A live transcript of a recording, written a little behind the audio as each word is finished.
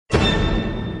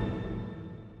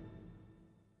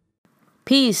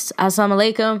Peace. Assalamu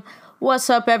alaikum. What's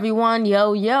up, everyone?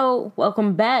 Yo.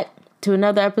 Welcome back to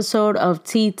another episode of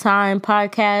Tea Time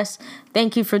Podcast.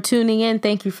 Thank you for tuning in.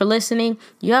 Thank you for listening.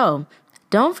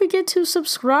 Don't forget to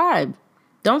subscribe.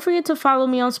 Don't forget to follow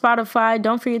me on Spotify.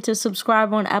 Don't forget to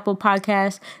subscribe on Apple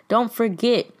Podcasts. Don't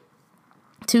forget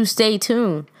to stay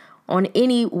tuned on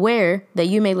anywhere that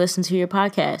you may listen to your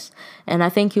podcast. And I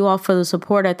thank you all for the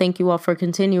support. I thank you all for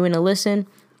continuing to listen.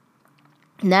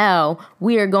 Now,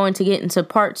 we are going to get into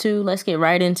part 2. Let's get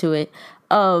right into it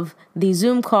of the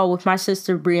Zoom call with my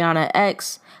sister Breonna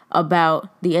X about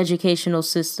the educational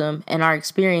system and our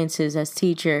experiences as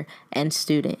teacher and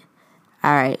student.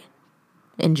 All right,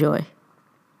 enjoy.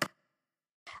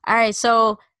 All right,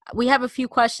 so we have a few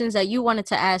questions that you wanted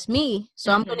to ask me.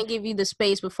 So I'm going to give you the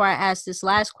space before I ask this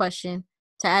last question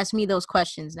to ask me those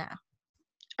questions now.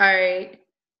 All right.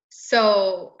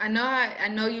 So I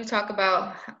know you talk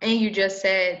about, and you just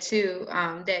said too,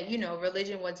 that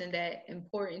religion wasn't that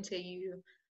important to you,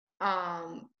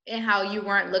 and how you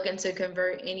weren't looking to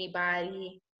convert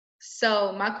anybody.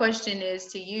 So my question is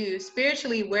to you,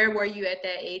 spiritually, where were you at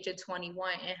that age of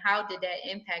 21, and how did that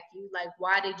impact you? Like,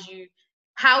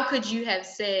 how could you have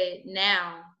said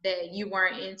now that you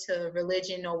weren't into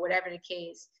religion or whatever the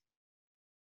case?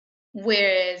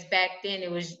 Whereas back then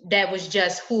that was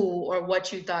just who or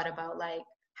what you thought about. Like,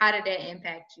 how did that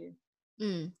impact you?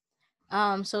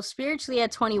 So spiritually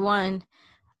at 21,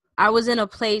 I was in a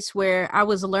place where I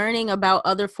was learning about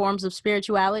other forms of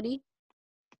spirituality.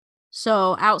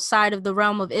 So outside of the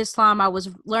realm of Islam, I was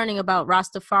learning about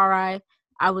Rastafari.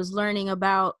 I was learning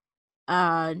about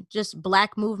just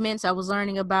Black movements. I was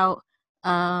learning about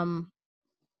Malcolm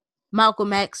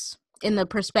X in the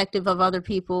perspective of other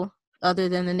people other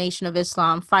than the Nation of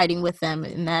Islam, fighting with them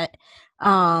in that.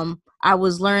 I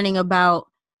was learning about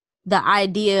the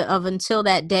idea of, until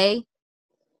that day,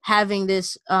 having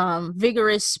this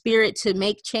vigorous spirit to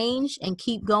make change and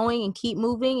keep going and keep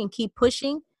moving and keep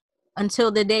pushing until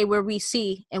the day where we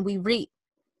see and we reap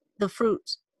the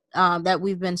fruits that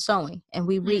we've been sowing, and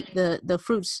we reap the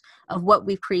fruits of what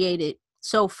we've created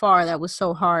so far that was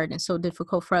so hard and so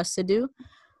difficult for us to do.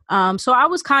 So I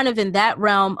was kind of in that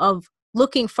realm of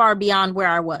looking far beyond where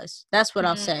I was. That's what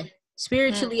I'll say.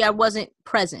 Spiritually, I wasn't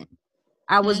present.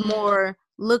 I was more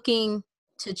looking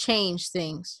to change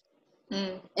things.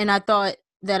 And I thought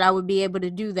that I would be able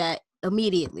to do that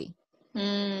immediately.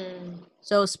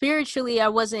 So spiritually, I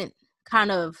was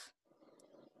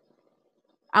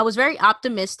very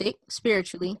optimistic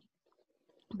spiritually,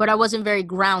 but I wasn't very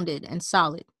grounded and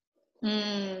solid.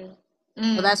 So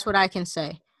that's what I can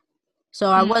say. So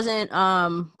I wasn't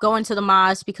going to the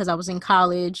mosque because I was in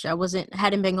college.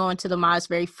 Hadn't been going to the mosque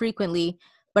very frequently,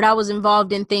 but I was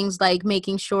involved in things like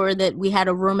making sure that we had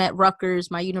a room at Rutgers,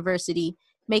 my university,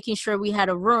 making sure we had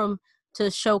a room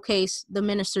to showcase the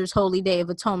minister's Holy Day of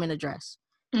Atonement address,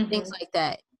 things like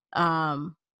that.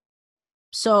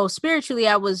 So spiritually,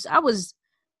 I was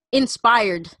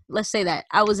inspired. Let's say that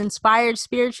I was inspired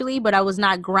spiritually, but I was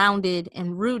not grounded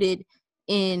and rooted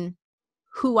in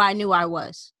who I knew I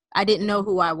was. I didn't know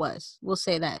who I was. We'll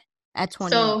say that at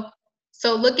 21.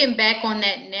 So looking back on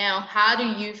that now, how do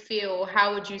you feel?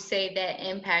 How would you say that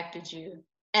impacted you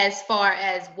as far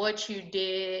as what you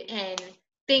did and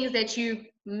things that you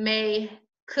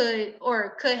could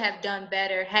have done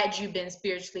better had you been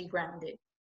spiritually grounded?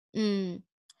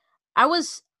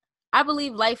 I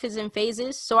believe life is in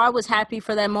phases. So I was happy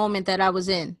for that moment that I was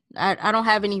in. I don't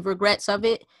have any regrets of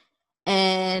it.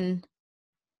 And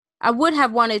I would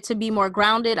have wanted to be more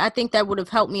grounded. I think that would have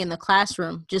helped me in the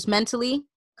classroom, just mentally,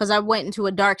 because I went into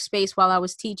a dark space while I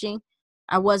was teaching.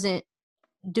 I wasn't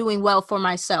doing well for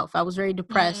myself. I was very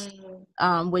depressed,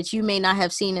 which you may not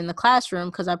have seen in the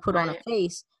classroom because I put on a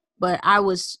face, but I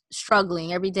was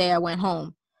struggling every day I went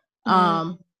home.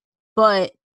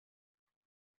 But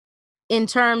in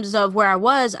terms of where I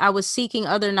was seeking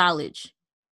other knowledge.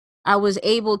 I was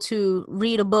able to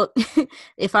read a book.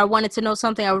 If I wanted to know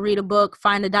something, I would read a book,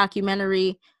 find a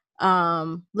documentary,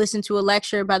 listen to a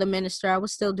lecture by the minister. I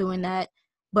was still doing that,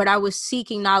 but I was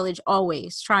seeking knowledge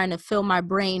always, trying to fill my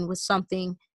brain with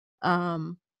something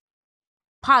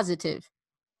positive.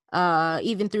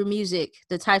 Even through music,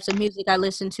 the types of music I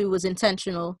listened to was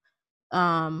intentional.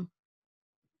 And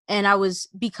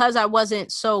because I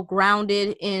wasn't so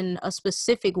grounded in a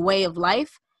specific way of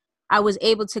life, I was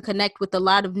able to connect with a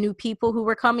lot of new people who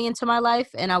were coming into my life,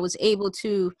 and I was able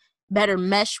to better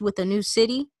mesh with a new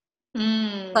city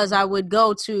because I would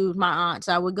go to my aunts,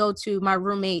 I would go to my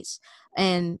roommates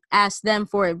and ask them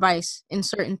for advice in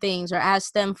certain things, or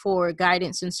ask them for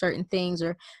guidance in certain things.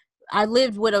 Or I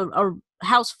lived with a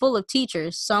house full of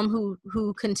teachers, some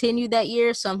who continued that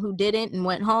year, some who didn't and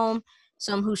went home,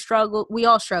 some who struggled. We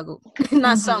all struggled.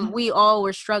 Not some, we all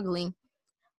were struggling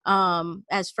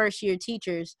as first year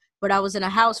teachers. But I was in a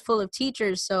house full of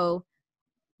teachers, so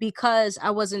because I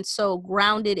wasn't so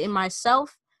grounded in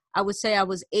myself, I would say I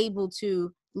was able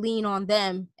to lean on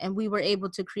them, and we were able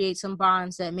to create some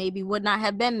bonds that maybe would not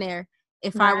have been there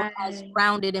if I was as Right.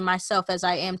 grounded in myself as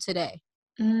I am today.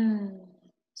 Mm.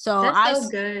 So That's so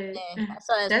good. I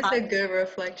saw it as That's a positive. good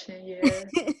reflection. Yeah.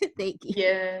 Thank you.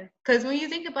 Yeah. Because when you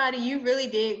think about it, you really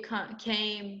did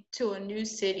came to a new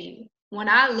city. When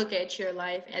I look at your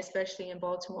life, especially in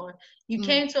Baltimore, you Mm,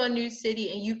 came to a new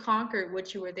city and you conquered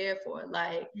what you were there for.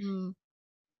 mm,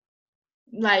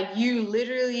 Like you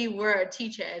literally were a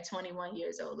teacher at 21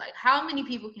 years old. Like how many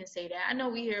people can say that? I know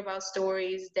we hear about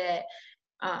stories that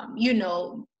you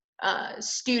know,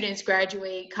 students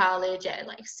graduate college at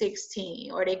like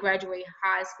 16 or they graduate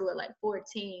high school at like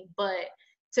 14. But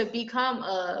to become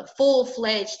a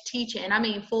full-fledged teacher, and I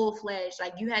mean full-fledged,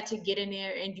 like you had to get in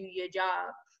there and do your job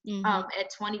mm-hmm.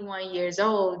 at 21 years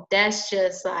old, that's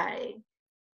just like,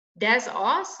 that's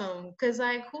awesome. Cause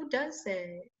like who does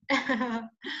that?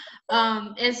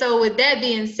 And so with that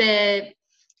being said,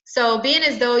 so being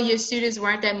as though your students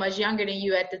weren't that much younger than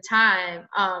you at the time,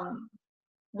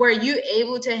 were you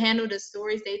able to handle the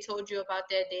stories they told you about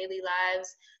their daily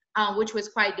lives, which was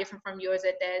quite different from yours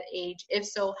at that age? If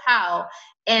so, how?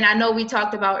 And I know we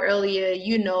talked about earlier,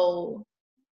 you know,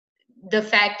 the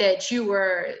fact that you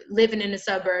were living in the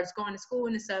suburbs, going to school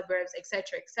in the suburbs, et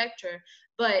cetera, et cetera.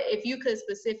 But if you could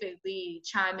specifically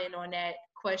chime in on that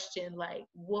question, like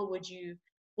what would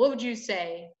you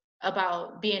say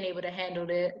about being able to handle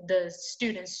the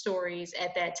students' stories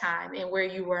at that time and where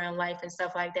you were in life and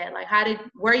stuff like that? Like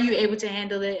were you able to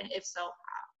handle it? If so,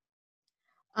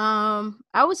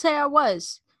 I would say I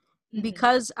was. mm-hmm.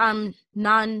 Because I'm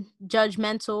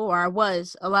non-judgmental, or I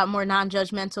was a lot more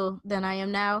non-judgmental than I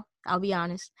am now, I'll be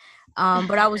honest.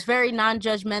 But I was very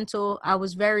non-judgmental. I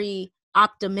was very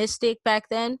optimistic back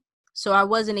then. So I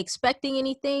wasn't expecting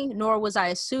anything, nor was I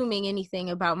assuming anything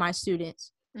about my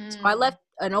students. So I Mm, left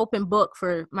an open book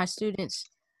for my students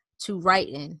to write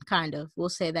in, kind of. We'll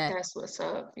say that. that's what's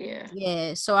up. Yeah.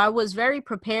 Yeah. So I was very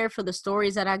prepared for the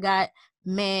stories that I got.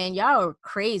 Man, y'all are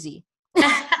crazy in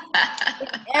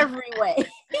every way.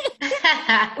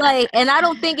 Like, and I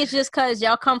don't think it's just because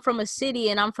y'all come from a city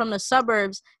and I'm from the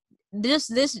suburbs.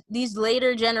 These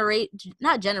later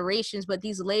not generations, but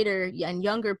these later and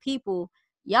younger people,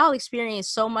 y'all experience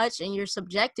so much and you're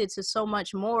subjected to so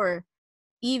much more,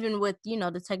 even with,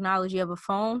 the technology of a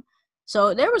phone.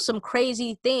 So there were some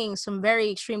crazy things, some very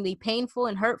extremely painful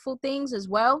and hurtful things as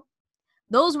well.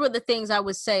 Those were the things I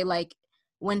would say, like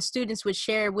when students would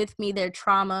share with me their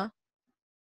trauma,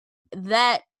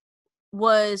 that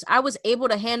I was able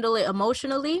to handle it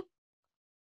emotionally,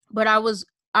 but I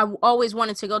always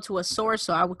wanted to go to a source,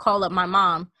 so I would call up my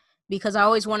mom because I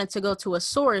always wanted to go to a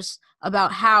source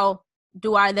about how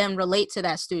do I then relate to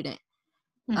that student.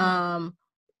 Mm-hmm. Um,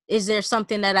 is there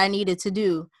something that I needed to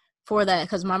do for that?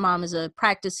 Because my mom is a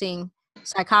practicing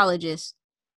psychologist,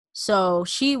 so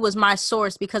she was my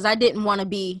source because I didn't want to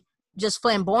be just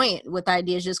flamboyant with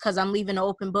ideas just because I'm leaving an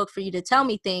open book for you to tell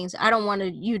me things. I don't want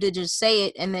you to just say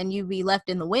it and then you be left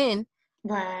in the wind.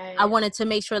 I Right. wanted to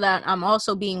make sure that I'm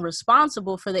also being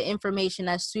responsible for the information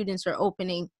that students are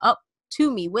opening up to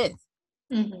me with.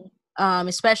 Mm-hmm.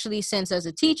 Especially since as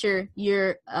a teacher,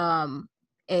 you're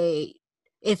a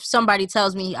if somebody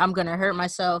tells me I'm gonna hurt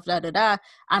myself,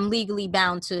 I'm legally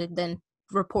bound to then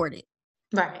report it.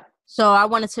 Right. So I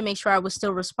wanted to make sure I was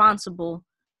still responsible.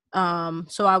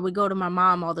 So I would go to my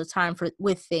mom all the time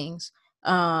with things.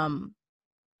 And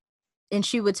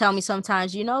she would tell me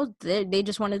sometimes, they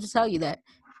just wanted to tell you that.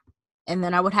 And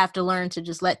then I would have to learn to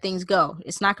just let things go.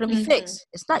 It's not going to be Mm-hmm. fixed.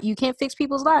 You can't fix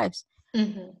people's lives.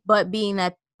 Mm-hmm. But being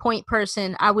that point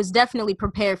person, I was definitely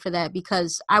prepared for that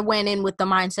because I went in with the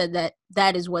mindset that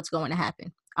that is what's going to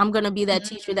happen. I'm going to be that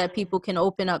teacher that people can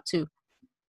open up to.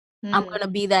 I'm Mm-hmm. going to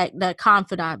be that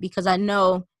confidant because I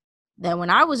know that when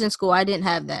I was in school, I didn't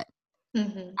have that.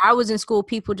 Mm-hmm. I was in school,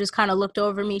 people just kind of looked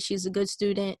over me. She's a good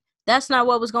student. That's not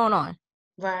what was going on.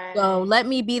 So Right. let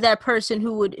me be that person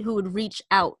who would reach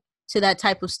out to that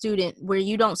type of student where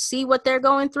you don't see what they're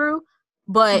going through,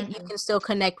 but you Mm-hmm. can still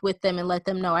connect with them and let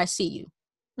them know I see you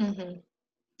Mm-hmm.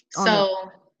 on the.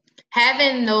 So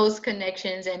having those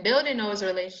connections and building those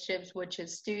relationships with your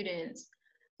students,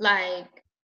 like,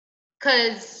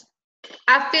 cause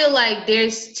I feel like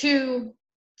there's two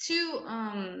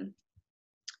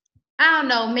I don't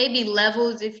know, maybe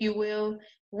levels, if you will,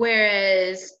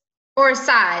 whereas, or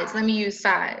sides, let me use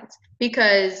sides.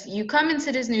 because you come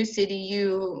into this new city,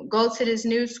 you go to this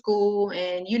new school,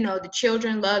 and the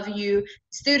children love you,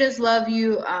 students love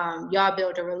you. Y'all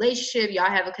build a relationship, y'all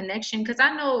have a connection. Because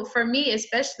I know for me,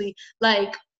 especially,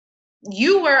 like,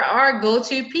 you were our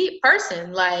go-to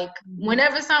person. Like,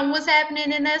 whenever something was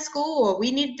happening in that school, or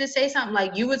we needed to say something,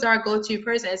 like, you was our go-to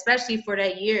person, especially for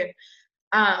that year.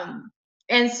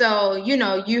 And so,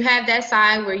 you have that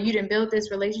side where you didn't build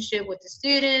this relationship with the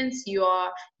students. Y'all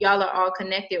are all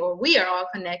connected, or we are all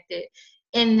connected.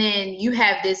 And then you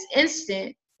have this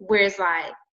instant where it's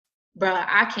like, bruh,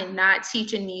 I cannot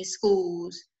teach in these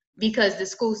schools because the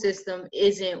school system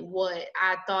isn't what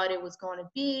I thought it was going to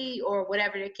be, or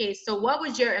whatever the case. So what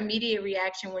was your immediate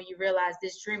reaction when you realized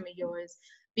this dream of yours,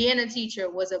 being a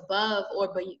teacher, was above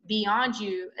or beyond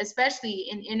you, especially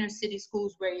in inner city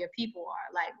schools where your people are?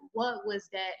 Like, what was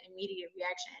that immediate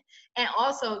reaction? And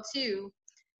also, too,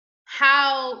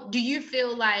 how do you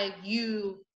feel like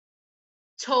you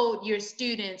told your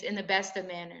students in the best of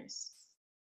manners?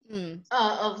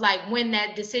 Of like when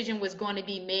that decision was going to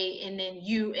be made, and then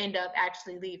you end up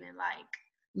actually leaving.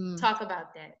 Like, talk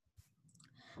about that.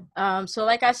 So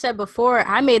like I said before,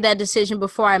 I made that decision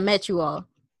before I met you all.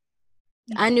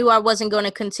 I knew I wasn't going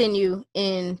to continue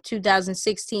in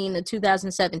 2016 to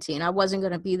 2017. I wasn't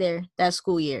going to be there that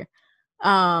school year.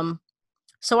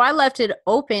 So I left it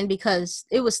open because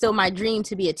it was still my dream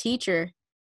to be a teacher,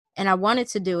 and I wanted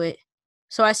to do it.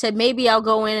 So I said, maybe I'll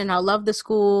go in and I'll love the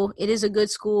school. It is a good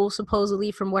school,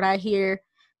 supposedly, from what I hear.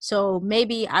 So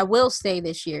maybe I will stay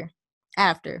this year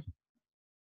after.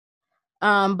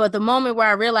 But the moment where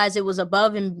I realized it was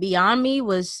above and beyond me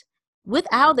was with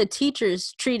how the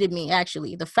teachers treated me,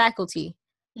 actually, the faculty,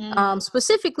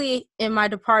 specifically in my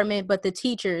department, but the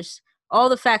teachers, all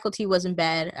the faculty wasn't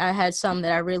bad. I had some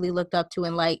that I really looked up to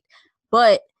and liked,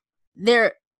 but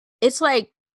it's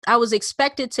like I was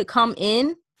expected to come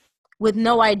in with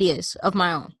no ideas of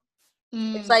my own.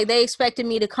 It's like they expected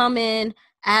me to come in,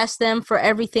 ask them for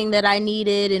everything that I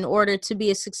needed in order to be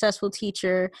a successful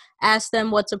teacher, ask them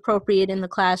what's appropriate in the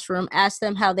classroom, ask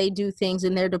them how they do things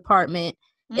in their department.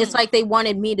 It's like they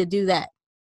wanted me to do that.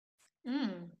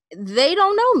 They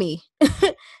don't know me.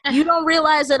 You don't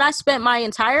realize that I spent my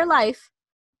entire life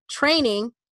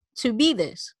training to be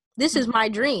this. This is my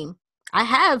dream. I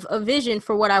have a vision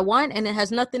for what I want, and it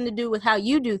has nothing to do with how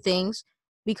you do things,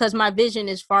 because my vision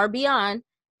is far beyond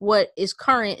what is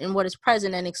current and what is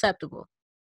present and acceptable.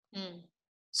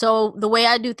 So the way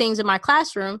I do things in my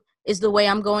classroom is the way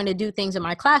I'm going to do things in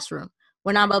my classroom.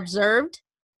 When I'm observed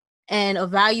and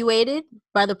evaluated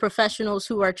by the professionals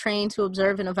who are trained to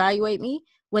observe and evaluate me,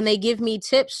 when they give me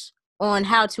tips on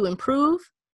how to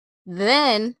improve,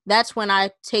 then that's when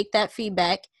I take that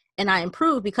feedback and I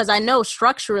improve, because I know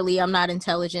structurally I'm not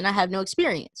intelligent. I have no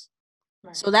experience.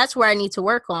 Right. So that's where I need to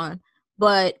work on.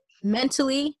 But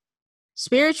mentally,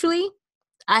 spiritually,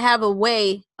 I have a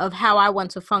way of how I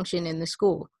want to function in the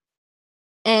school.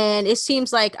 And it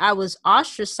seems like I was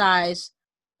ostracized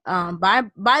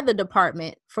by the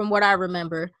department, from what I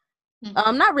remember.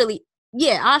 Not really,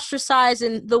 ostracized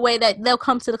in the way that they'll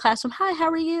come to the classroom. Hi, how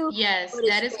are you? Yes,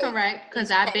 that is correct, because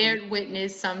I bear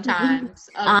witness sometimes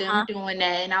of them doing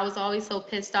that, and I was always so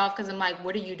pissed off because I'm like,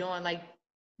 what are you doing? Like,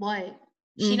 what?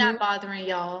 She not bothering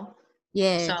y'all.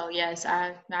 Yeah. So yes,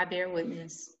 I bear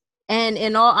witness. And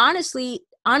in all honesty,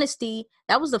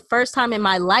 that was the first time in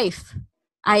my life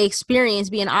I experienced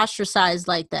being ostracized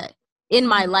like that in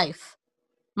my life.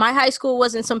 My high school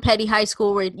wasn't some petty high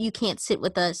school where you can't sit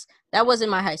with us. That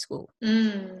wasn't my high school.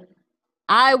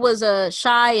 I was a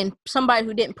shy and somebody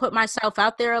who didn't put myself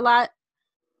out there a lot,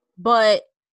 but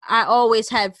I always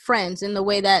had friends in the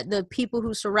way that the people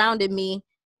who surrounded me,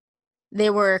 they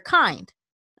were kind.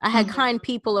 I had kind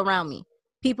people around me.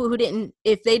 People who didn't,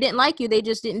 if they didn't like you, they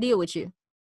just didn't deal with you.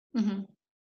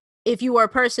 If you were a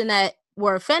person that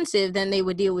were offensive, then they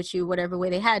would deal with you whatever way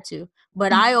they had to.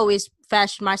 But I always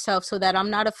fashioned myself so that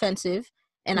I'm not offensive,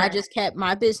 and I just kept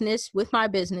my business with my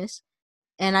business,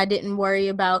 and I didn't worry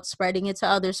about spreading it to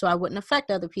others so I wouldn't affect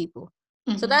other people.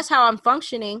 So that's how I'm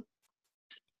functioning.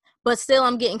 But still,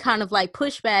 I'm getting kind of like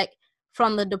pushback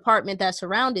from the department that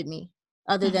surrounded me,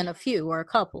 other than a few or a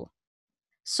couple.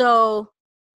 So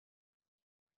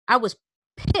I was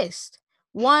pissed.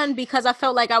 One, because I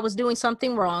felt like I was doing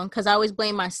something wrong, because I always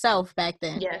blamed myself back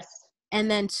then. Yes. And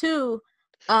then two,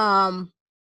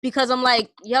 because I'm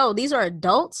like, yo, these are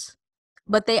adults,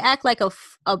 but they act like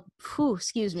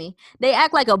they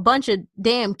act like a bunch of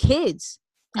damn kids.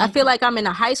 I feel like I'm in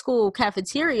a high school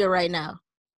cafeteria right now.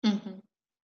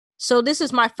 So this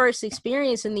is my first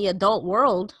experience in the adult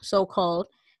world, so-called,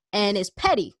 and it's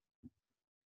petty.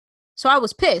 So I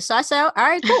was pissed. So I said, all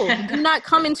right, cool. Do not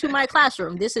come into my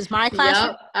classroom. This is my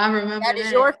classroom. Yep, I remember That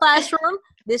is your that. classroom.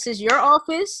 This is your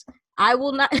office. I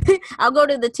will not, I'll go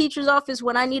to the teacher's office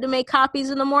when I need to make copies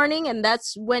in the morning, and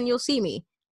that's when you'll see me.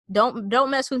 Don't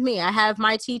mess with me. I have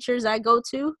my teachers I go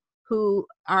to who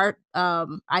are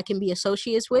I can be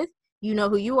associates with. You know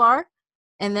who you are.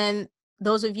 And then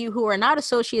those of you who are not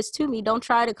associates to me, don't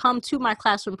try to come to my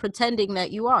classroom pretending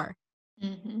that you are.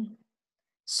 Mm-hmm.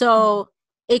 So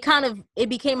it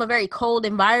became a very cold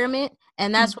environment.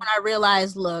 And that's when I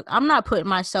realized, look, I'm not putting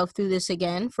myself through this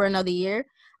again for another year.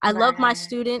 I love my Right.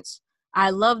 students. I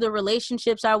love the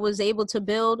relationships I was able to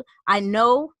build. I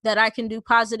know that I can do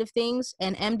positive things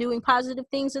and am doing positive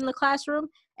things in the classroom.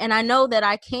 And I know that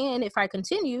I can, if I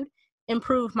continued,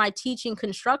 improve my teaching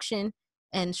construction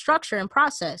and structure and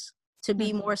process to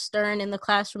be more stern in the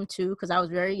classroom too, because I was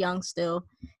very young still.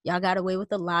 Y'all got away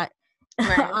with a lot.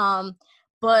 Right.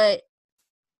 But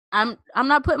I'm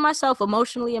not putting myself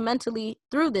emotionally and mentally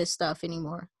through this stuff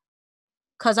anymore,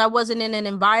 because I wasn't in an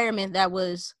environment that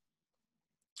was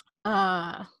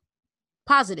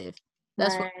positive.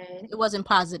 That's what Right. it wasn't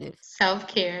positive.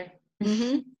 Self-care.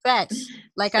 Facts.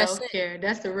 Like I said, Self-care.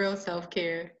 That's the real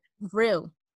self-care.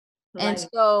 real. And Like,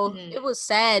 so it was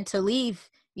sad to leave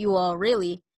you all,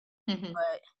 really,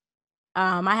 but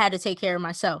I had to take care of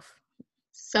myself.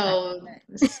 so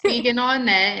speaking on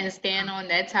that and staying on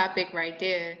that topic right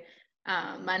there,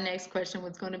 my next question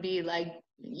was going to be like,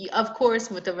 of course,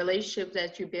 with the relationships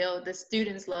that you build, the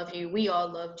students love you. We all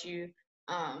loved you.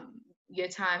 Your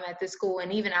time at the school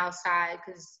and even outside,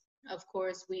 because of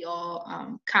course we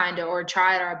all kind of or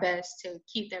tried our best to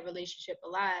keep that relationship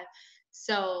alive.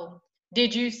 So,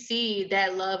 did you see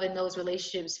that love in those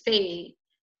relationships fade?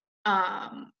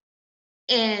 Um,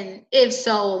 And if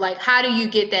so, like, how do you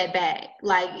get that back?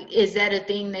 Like, is that a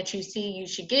thing that you see you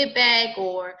should get back?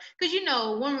 Or,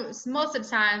 because most of the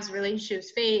times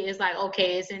relationships fade is like,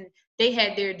 okay, they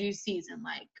had their due season,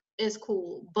 like, it's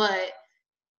cool. But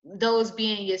those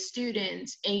being your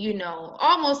students, and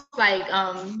almost like,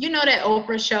 that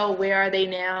Oprah show, Where Are They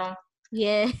Now?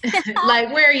 Yeah.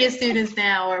 Like, where are your students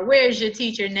now, or where's your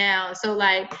teacher now? So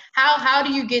like, how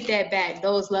do you get that back,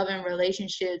 those loving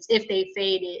relationships, if they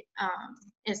faded,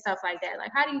 and stuff like that?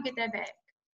 Like, how do you get that back?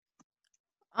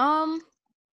 um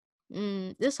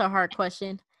this is a hard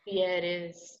question. Yeah, it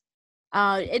is.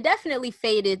 It definitely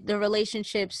faded, the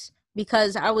relationships,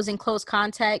 because I was in close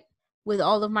contact with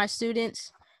all of my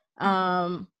students.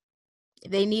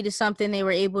 If they needed something, they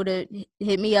were able to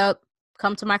hit me up,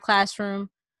 come to my classroom,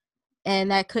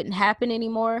 and that couldn't happen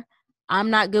anymore.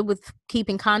 I'm not good with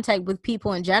keeping contact with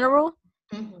people in general,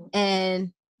 Mm-hmm.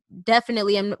 and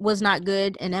definitely was not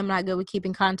good, and I'm not good with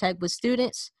keeping contact with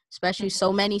students, especially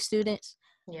so many students.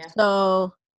 Yeah.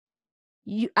 So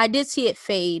I did see it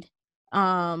fade,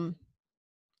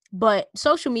 but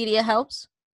social media helps.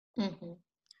 Mm-hmm.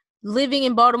 Living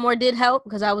in Baltimore did help,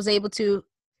 because I was able to,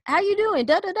 how you doing?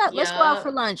 Da da da. Let's go out for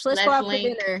Yup. lunch. Let's go Let's out for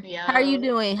link. dinner. How are you Yup.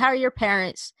 doing? How are your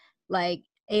parents? Like,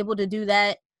 able to do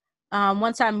that.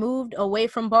 Once I moved away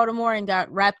from Baltimore and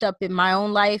got wrapped up in my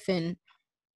own life, and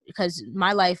because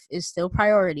my life is still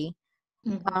priority,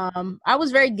 Mm-hmm. I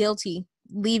was very guilty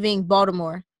leaving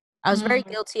Baltimore. I was very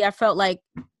Mm-hmm. guilty. I felt like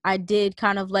I did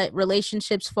kind of let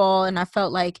relationships fall, and I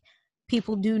felt like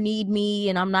people do need me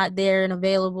and I'm not there and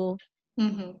available.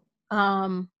 Mm-hmm.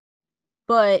 Um,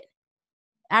 but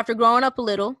after growing up a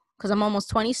little, because I'm almost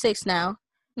 26 now,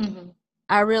 Mm-hmm.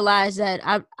 I realized that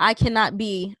I cannot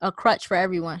be a crutch for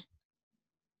everyone.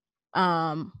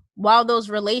 While those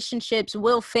relationships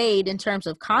will fade in terms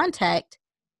of contact,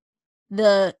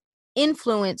 the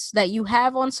influence that you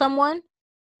have on someone,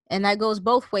 and that goes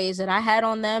both ways, that I had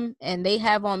on them and they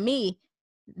have on me,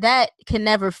 that can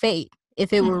never fade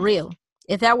if it were Mm-hmm. real.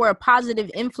 If that were a positive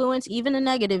influence, even a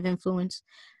negative influence,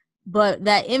 but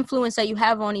that influence that you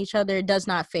have on each other does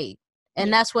not fade. And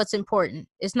Yeah. that's what's important.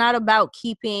 It's not about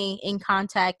keeping in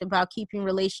contact, about keeping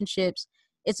relationships.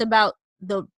 It's about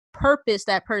the purpose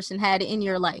that person had in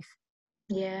your life,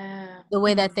 Yeah. the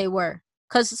way that they were.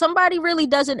 Because somebody really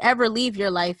doesn't ever leave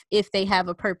your life if they have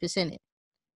a purpose in it,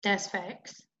 That's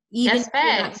facts. even That's if you're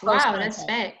not in facts. close Wow, that's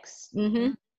contact. facts.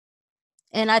 Mm-hmm.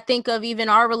 And I think of even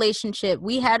our relationship.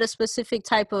 We had a specific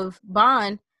type of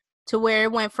bond to where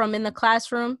it went from in the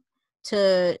classroom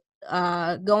to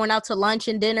going out to lunch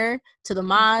and dinner to the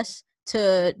mosque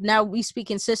to now we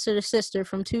speaking sister to sister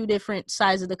from two different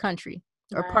sides of the country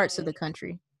or parts of Right. the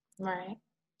country. Right.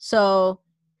 So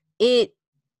it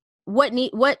what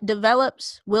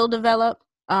develops will develop,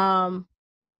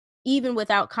 even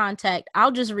without contact.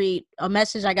 I'll just read a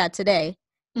message I got today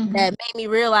Mm-hmm. that made me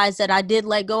realize that I did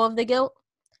let go of the guilt.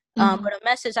 But a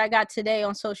message I got today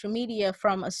on social media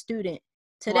from a student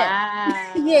today.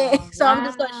 Yeah, Wow. so I'm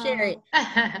just gonna share it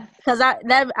Wow. because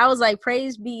I was like,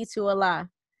 praise be to Allah.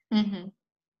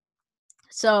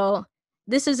 So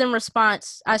this is in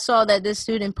response. I saw that this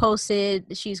student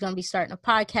posted she's gonna be starting a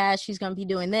podcast. She's gonna be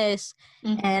doing this,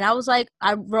 and I was like,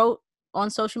 I wrote on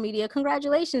social media,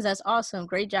 congratulations, that's awesome,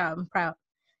 great job, I'm proud.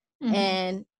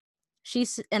 And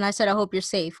and I said, I hope you're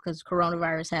safe because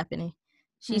coronavirus happening.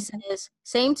 She says,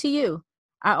 same to you.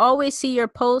 I always see your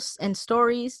posts and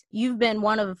stories. You've been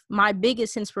one of my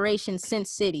biggest inspirations since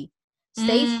City.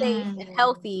 Stay safe and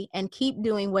healthy and keep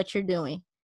doing what you're doing.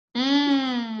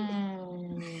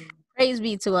 Praise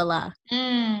be to Allah.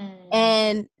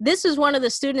 And this is one of the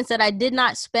students that I did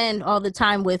not spend all the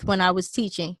time with when I was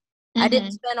teaching. I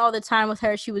didn't spend all the time with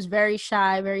her. She was very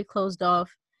shy, very closed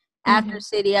off. After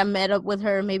City, I met up with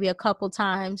her maybe a couple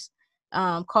times,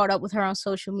 caught up with her on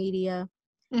social media.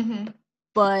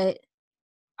 But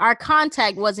our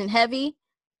contact wasn't heavy.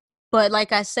 But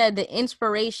like I said, the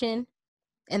inspiration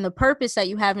and the purpose that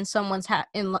you have in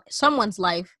someone's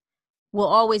life will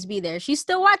always be there. She's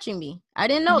still watching me. I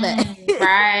didn't know that.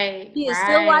 Right. She is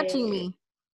still watching me.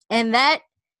 And that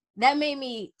made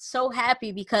me so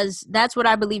happy because that's what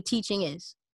I believe teaching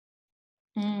is.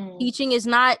 Teaching is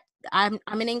not, I'm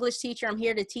an English teacher. I'm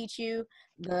here to teach you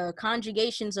the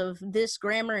conjugations of this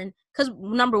grammar. And because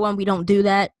number one, we don't do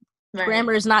that. Right.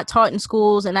 Grammar is not taught in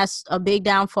schools, and that's a big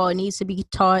downfall. It needs to be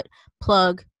taught.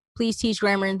 Plug. Please teach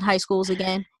grammar in high schools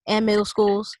again and middle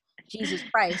schools. Jesus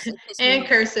Christ. And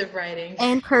cursive writing.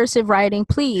 And cursive writing,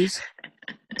 please.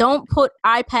 Don't put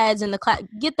iPads in the class.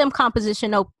 Get them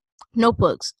composition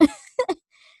notebooks.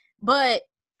 But,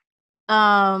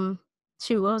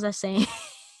 shoot, what was I saying?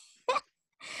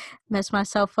 Mess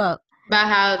myself up. About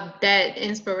how that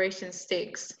inspiration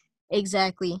sticks.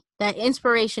 Exactly. That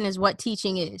inspiration is what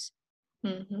teaching is.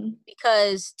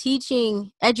 Because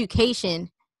teaching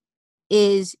education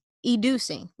is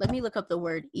educing. Let me look up the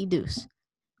word educe.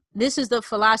 This is the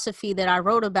philosophy that I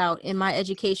wrote about in my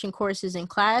education courses in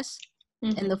class,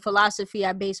 and the philosophy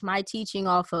I base my teaching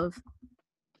off of.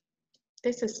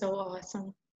 This is so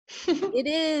awesome. It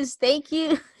is. Thank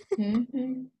you.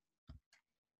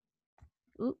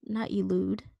 Ooh, not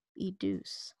elude.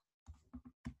 Educe.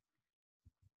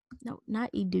 No,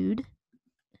 not edude.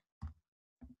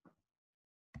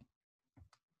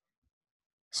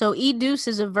 So educe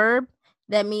is a verb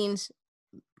that means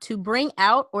to bring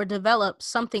out or develop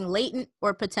something latent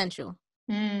or potential.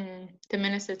 The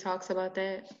minister talks about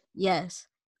that. Yes,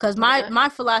 because my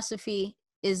philosophy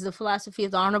is the philosophy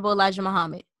of the Honorable Elijah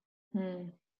Muhammad.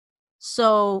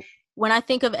 So when I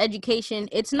think of education,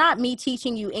 it's not me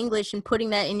teaching you English and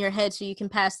putting that in your head so you can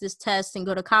pass this test and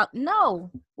go to college.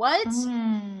 No, what?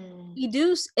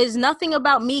 Educe is nothing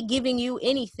about me giving you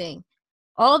anything.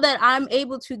 All that I'm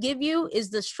able to give you is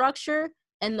the structure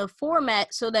and the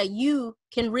format so that you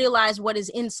can realize what is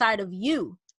inside of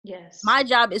you. Yes. My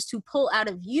job is to pull out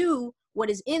of you what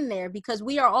is in there because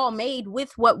we are all made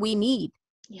with what we need.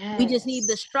 Yes. We just need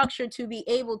the structure to be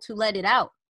able to let it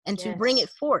out and to bring it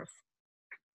forth.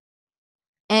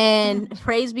 And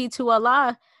praise be to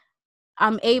Allah,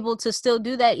 I'm able to still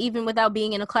do that even without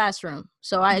being in a classroom.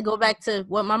 So I go back to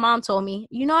what my mom told me.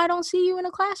 I don't see you in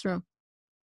a classroom.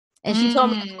 And she told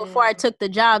me before I took the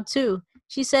job too.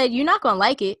 She said, you're not going to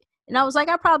like it. And I was like,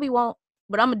 I probably won't,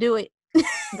 but I'm going to do it.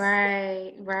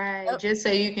 Right. Yep. Just so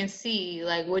you can see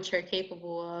like what you're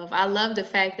capable of. I love the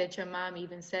fact that your mom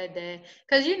even said that.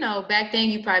 Because, back then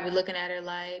you probably looking at her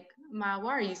like, Ma,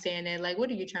 why are you saying that? Like,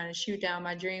 what are you trying to shoot down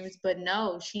my dreams? But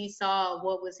no, she saw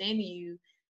what was in you,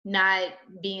 not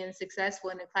being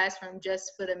successful in the classroom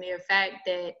just for the mere fact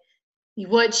that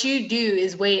what you do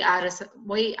is way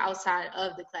outside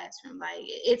of the classroom. Like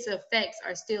its effects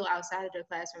are still outside of the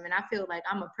classroom. And I feel like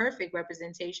I'm a perfect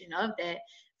representation of that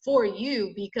for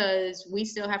you because we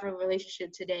still have a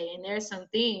relationship today. And there's some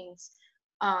things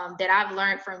that I've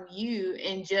learned from you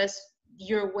and just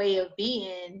your way of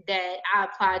being that I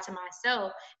applied to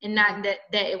myself, and not that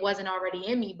it wasn't already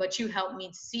in me, but you helped me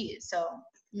to see it. So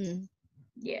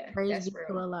yeah, praise that's be real.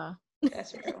 to Allah.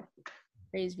 That's real.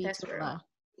 Praise be to Allah.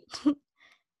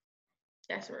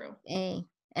 That's real. Dang.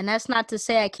 And that's not to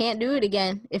say I can't do it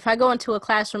again. If I go into a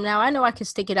classroom now, I know I can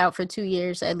stick it out for 2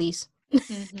 years at least.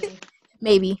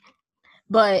 Maybe.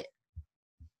 But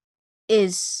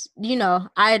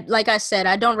like I said,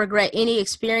 I don't regret any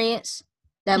experience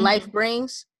that life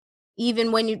brings.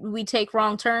 Even when we take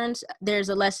wrong turns, there's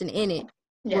a lesson in it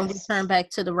when we turn back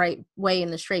to the right way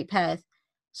and the straight path.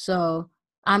 So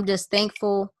I'm just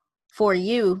thankful for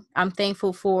you. I'm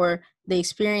thankful for the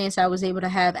experience I was able to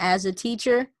have as a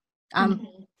teacher. I'm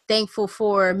thankful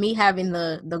for me having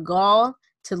the gall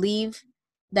to leave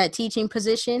that teaching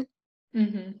position.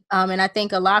 Mm-hmm. And I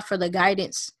thank a lot for the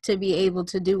guidance to be able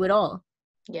to do it all.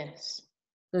 Yes.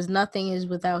 Because nothing is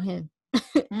without him.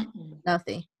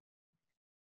 Nothing.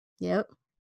 Yep.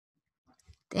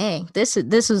 Dang, this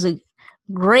was a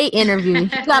great interview.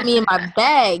 You got me in my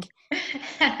bag.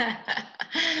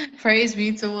 Praise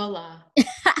be to Allah.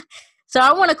 So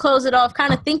I want to close it off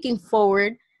kind of thinking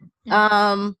forward.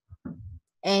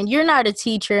 And you're not a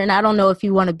teacher, and I don't know if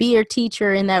you want to be a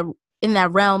teacher in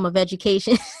that realm of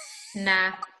education.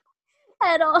 Nah.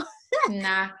 At all.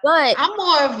 Nah. But I'm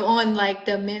more of on like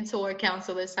the mentor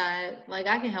counselor side. Like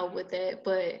I can help with that,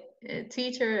 but a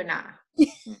teacher, nah.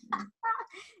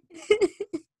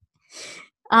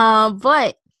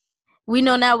 But we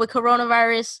know now with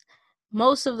coronavirus,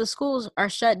 most of the schools are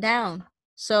shut down.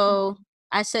 So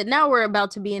I said, now we're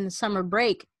about to be in the summer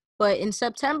break. But in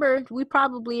September,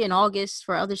 in August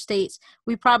for other states,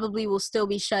 we probably will still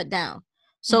be shut down.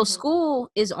 So school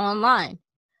is online.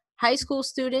 High school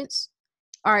students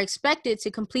are expected to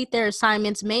complete their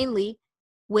assignments mainly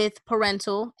with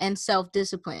parental and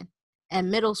self-discipline.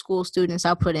 And middle school students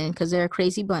I'll put in because they're a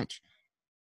crazy bunch.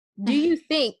 Do you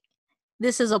think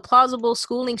this is a plausible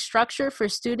schooling structure for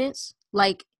students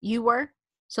like you were?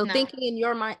 So No. thinking in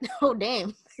your mind, oh,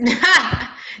 damn.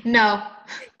 No.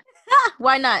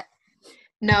 Why not?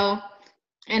 No.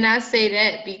 And I say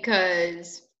that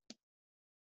because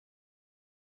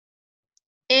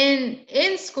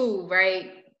in school,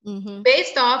 right?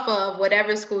 Based off of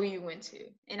whatever school you went to,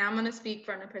 and I'm going to speak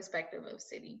from the perspective of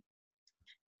city.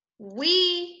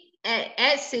 We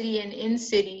at city and in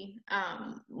city,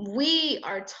 we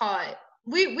are taught,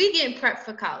 we getting prepped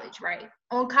for college, right?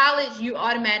 On college, you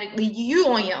automatically, you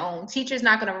on your own. Teachers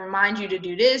not going to remind you to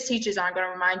do this. Teachers aren't going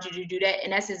to remind you to do that.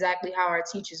 And that's exactly how our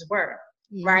teachers were,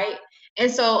 right?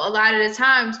 And so a lot of the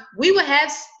times we would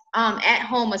have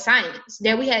at-home assignments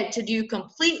that we had to do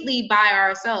completely by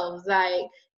ourselves. Like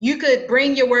you could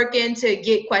bring your work in to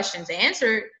get questions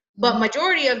answered, but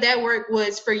majority of that work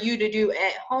was for you to do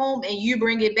at home, and you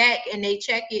bring it back and they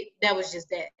check it. That was just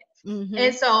that.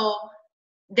 And so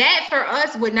that for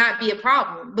us would not be a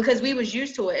problem because we was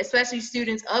used to it, especially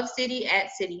students of city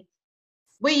at city.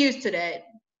 We used to that.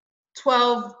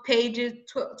 12 pages,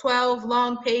 12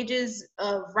 long pages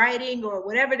of writing or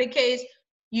whatever the case,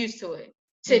 used to it.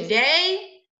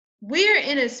 Today, we're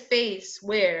in a space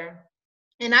where,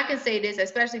 and I can say this,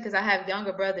 especially because I have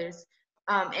younger brothers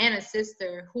and a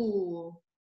sister who,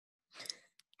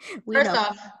 first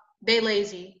off, they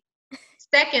lazy.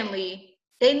 Secondly,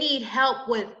 they need help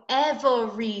with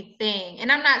everything.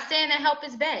 And I'm not saying that help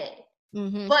is bad.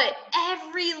 But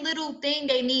every little thing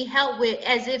they need help with,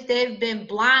 as if they've been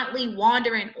blindly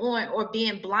wandering on or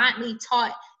being blindly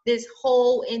taught this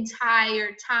whole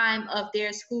entire time of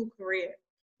their school career.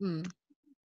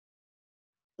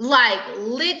 Like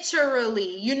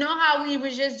literally, you know how we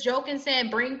was just joking saying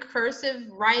bring cursive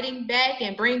writing back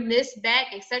and bring this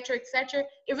back, etc., etc.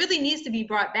 It really needs to be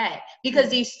brought back because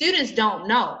these students don't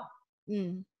know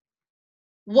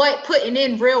what putting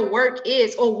in real work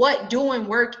is or what doing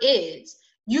work is.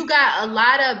 You got a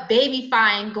lot of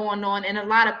babyfying going on and a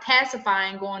lot of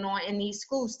pacifying going on in these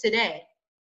schools today.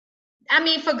 I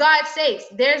mean, for God's sakes,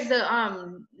 there's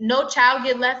the no child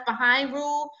get left behind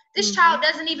rule. This child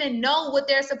doesn't even know what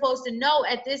they're supposed to know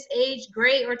at this age,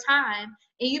 grade, or time.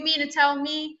 And you mean to tell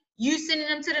me you sending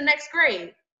them to the next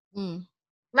grade?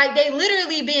 Like they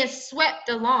literally being swept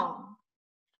along.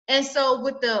 And so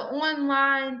with the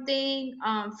online thing,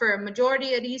 for a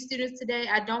majority of these students today,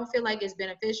 I don't feel like it's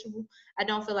beneficial. I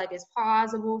don't feel like it's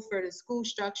plausible for the school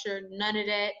structure, none of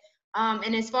that.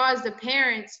 And as far as the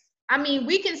parents, I mean,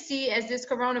 we can see as this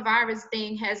coronavirus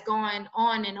thing has gone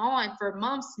on and on for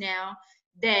months now,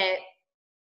 that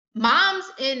moms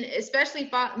and especially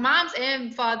moms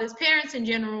and fathers, parents in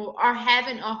general, are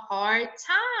having a hard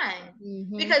time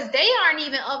because they aren't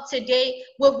even up to date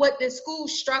with what the school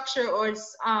structure or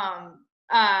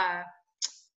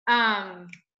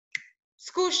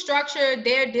school structure,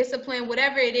 their discipline,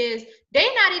 whatever it is,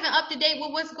 they're not even up to date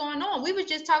with what's going on. We was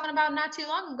just talking about not too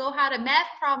long ago how the math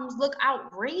problems look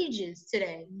outrageous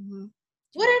today.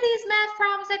 What are these math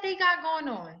problems that they got going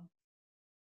on?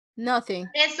 Nothing.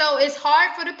 And so it's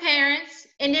hard for the parents,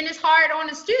 and then it's hard on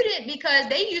the student because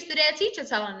they used to their teacher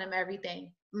telling them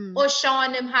everything or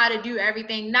showing them how to do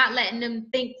everything, not letting them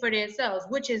think for themselves,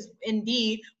 which is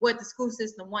indeed what the school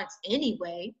system wants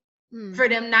anyway, for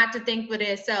them not to think for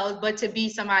themselves, but to be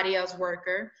somebody else's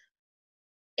worker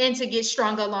and to get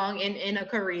strung along in a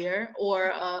career or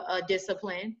a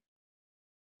discipline.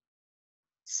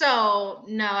 So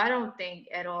no, I don't think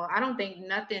at all. I don't think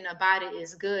nothing about it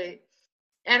is good.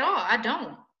 at all. I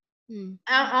don't.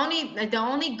 The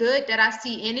only good that I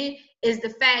see in it is the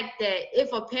fact that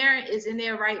if a parent is in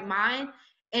their right mind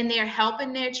and they're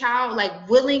helping their child, like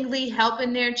willingly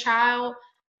helping their child,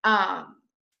 um,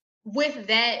 with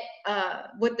that,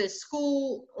 with the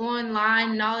school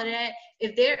online and all of that,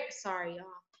 if they're sorry, y'all,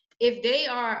 if they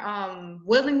are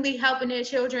willingly helping their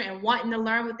children and wanting to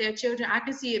learn with their children, I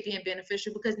can see it being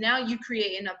beneficial because now you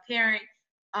creating a parent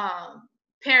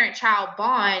child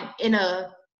bond in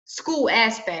a school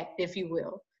aspect, if you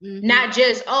will. Not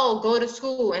just, oh, go to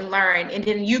school and learn and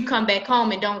then you come back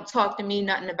home and don't talk to me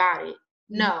nothing about it.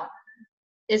 No,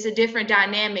 it's a different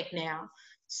dynamic now.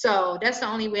 So that's the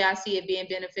only way I see it being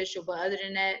beneficial. But other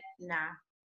than that,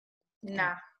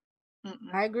 nah.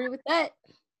 I agree with that.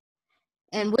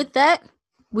 And with that,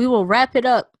 we will wrap it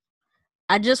up.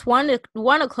 I just want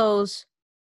to close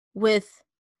with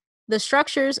the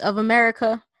structures of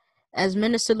America, as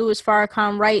Minister Louis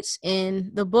Farrakhan writes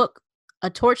in the book A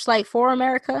Torchlight for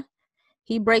America.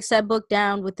 He breaks that book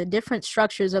down with the different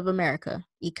structures of America: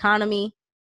 economy,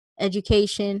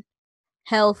 education,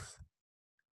 health,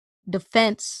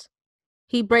 defense.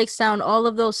 He breaks down all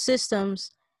of those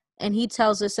systems and he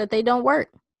tells us that they don't work.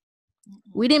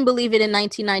 We didn't believe it in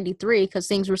 1993 because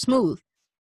things were smooth.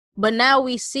 But now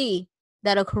we see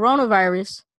that a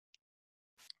coronavirus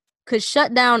could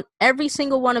shut down every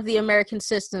single one of the American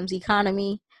systems: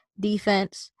 economy,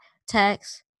 defense,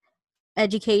 tax,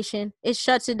 education. It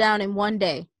shuts it down in one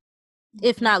day,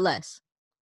 if not less.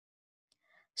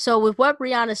 So with what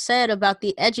Breonna said about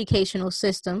the educational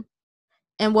system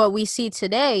and what we see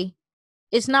today,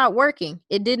 it's not working.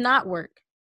 It did not work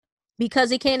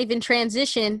because it can't even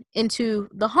transition into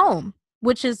the home,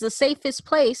 which is the safest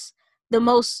place, the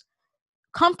most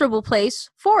comfortable place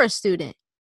for a student.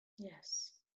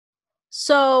 Yes.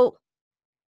 So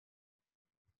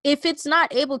if it's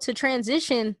not able to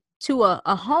transition to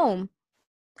a home,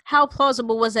 how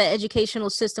plausible was that educational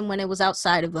system when it was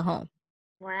outside of the home?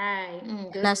 Right.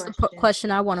 And that's the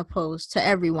question I want to pose to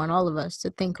everyone, all of us,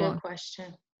 to think on. Good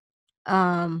question.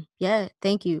 Yeah,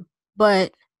 thank you.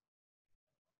 But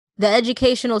the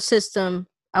educational system,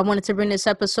 I wanted to bring this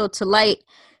episode to light.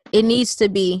 It needs to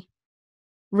be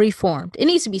reformed. It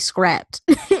needs to be scrapped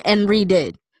and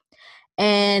redid.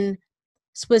 And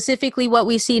specifically what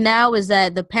we see now is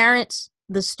that the parents,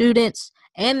 the students,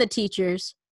 and the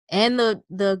teachers, and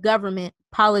the government,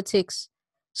 politics,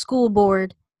 school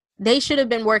board, they should have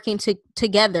been working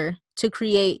together to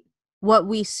create what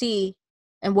we see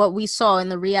and what we saw in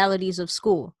the realities of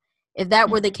school. If that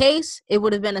were the case, it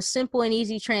would have been a simple and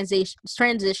easy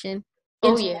transition.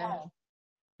 Oh, yeah.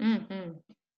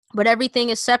 But everything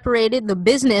is separated. The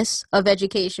business of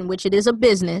education, which it is a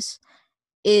business,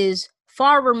 is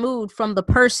far removed from the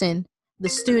person, the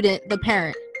student, the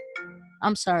parent.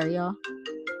 I'm sorry, y'all.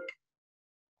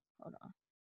 Hold on.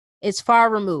 It's far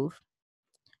removed.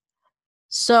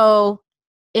 So,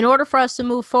 in order for us to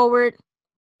move forward,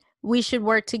 we should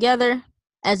work together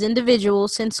as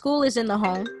individuals since school is in the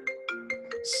home.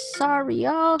 Sorry,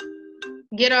 y'all.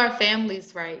 Get our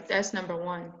families right. That's number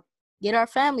one. Get our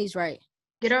families right.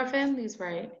 Get our families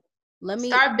right. Let me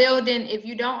start building. If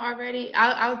you don't already,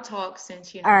 I'll talk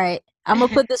since you know. All right. I'm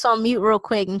gonna put this on mute real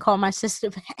quick and call my sister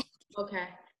back. Okay.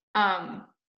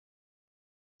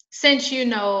 Since you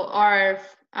know our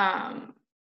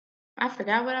I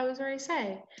forgot what I was already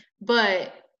saying,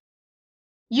 but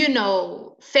you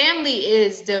know, family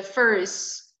is the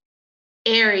first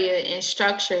area and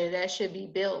structure that should be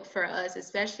built for us,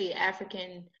 especially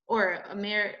African or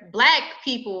Black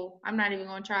people. I'm not even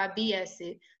going to try to BS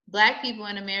it. Black people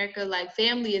in America, like,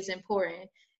 family is important.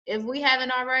 If we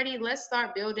haven't already, let's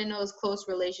start building those close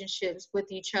relationships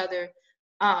with each other.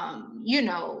 You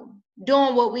know,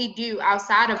 doing what we do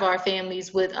outside of our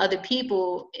families with other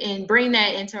people and bring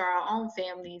that into our own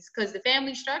families, because the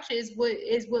family structure is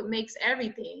what makes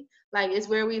everything. Like, it's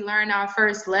where we learn our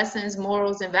first lessons,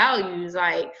 morals, and values.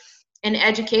 Like, and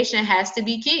education has to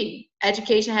be key.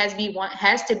 Education has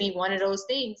to be one of those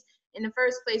things. In the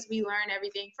first place, we learn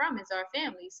everything from is our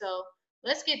family. So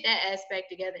let's get that aspect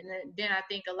together, and then I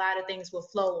think a lot of things will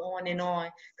flow on and on.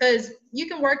 Because you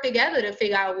can work together to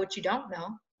figure out what you don't know,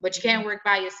 but you can't work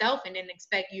by yourself and then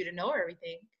expect you to know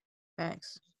everything.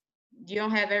 Thanks. You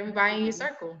don't have everybody in your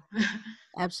circle.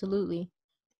 Absolutely.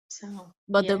 So,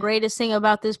 but the greatest thing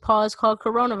about this pause called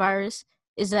coronavirus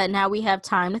is that now we have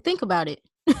time to think about it.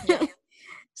 Yeah.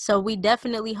 So we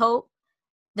definitely hope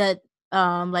that,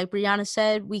 like Breonna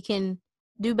said, we can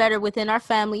do better within our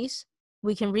families.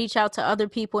 We can reach out to other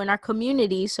people in our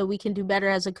community so we can do better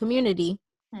as a community.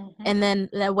 Mm-hmm. And then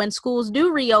that when schools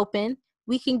do reopen,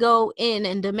 we can go in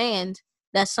and demand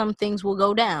that some things will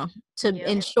go down to Yep.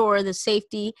 ensure the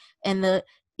safety and the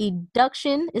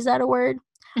education, is that a word?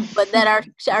 But that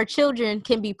our children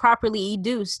can be properly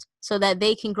educed so that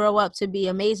they can grow up to be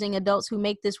amazing adults who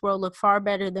make this world look far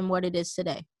better than what it is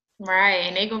today. Right,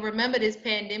 and they gonna remember this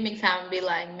pandemic time and be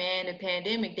like, man, the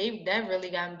pandemic, that really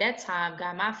that time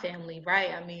got my family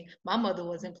right. I mean, my mother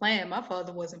wasn't playing, my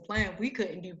father wasn't playing, we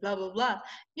couldn't do blah blah blah,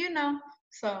 you know.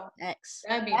 So X.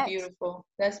 that'd be X. beautiful.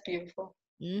 That's beautiful.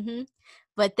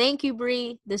 But thank you,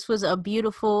 Bree. This was a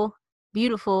beautiful,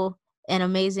 beautiful, and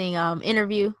amazing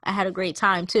interview. I had a great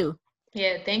time too.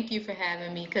 Yeah, thank you for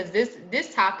having me, because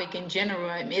this topic in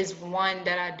general is one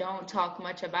that I don't talk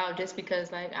much about, just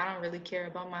because like I don't really care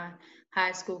about my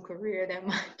high school career that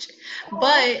much.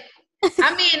 But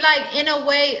I mean, like in a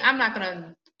way, I'm not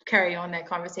gonna carry on that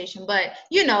conversation, but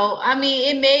I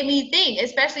mean, it made me think,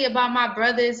 especially about my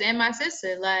brothers and my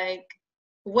sister. Like,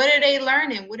 what are they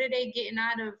learning? What are they getting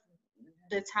out of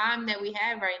the time that we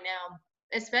have right now?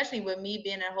 Especially with me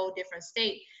being in a whole different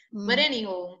state. But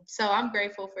anywho, so I'm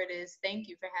grateful for this. Thank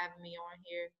you for having me on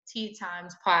here. Tea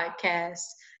Times podcast.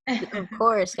 Of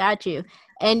course, got you.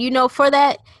 And for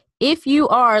that, if you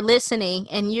are listening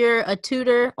and you're a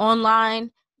tutor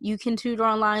online, you can tutor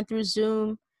online through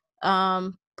Zoom.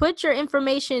 Put your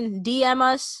information, DM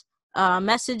us,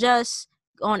 message us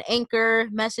on Anchor,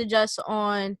 message us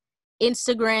on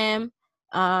Instagram,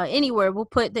 anywhere. We'll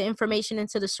put the information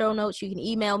into the show notes. You can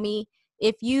email me.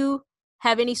 If you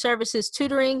have any services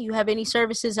tutoring, you have any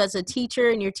services as a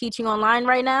teacher and you're teaching online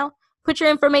right now, put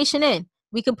your information in.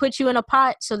 We can put you in a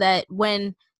pot so that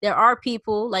when there are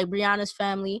people like Breonna's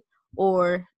family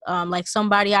or like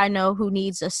somebody I know who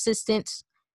needs assistance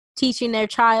teaching their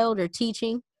child or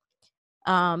teaching,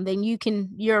 then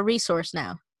you're a resource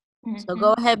now. So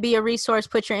go ahead, be a resource,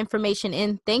 put your information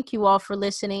in. Thank you all for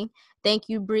listening. Thank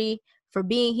you, Bree, for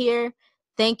being here.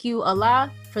 Thank you,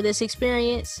 Allah, for this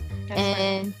experience.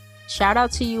 And shout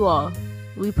out to you all.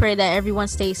 We pray that everyone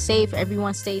stays safe,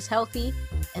 everyone stays healthy,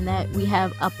 and that we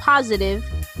have a positive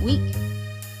week.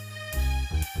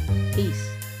 Peace.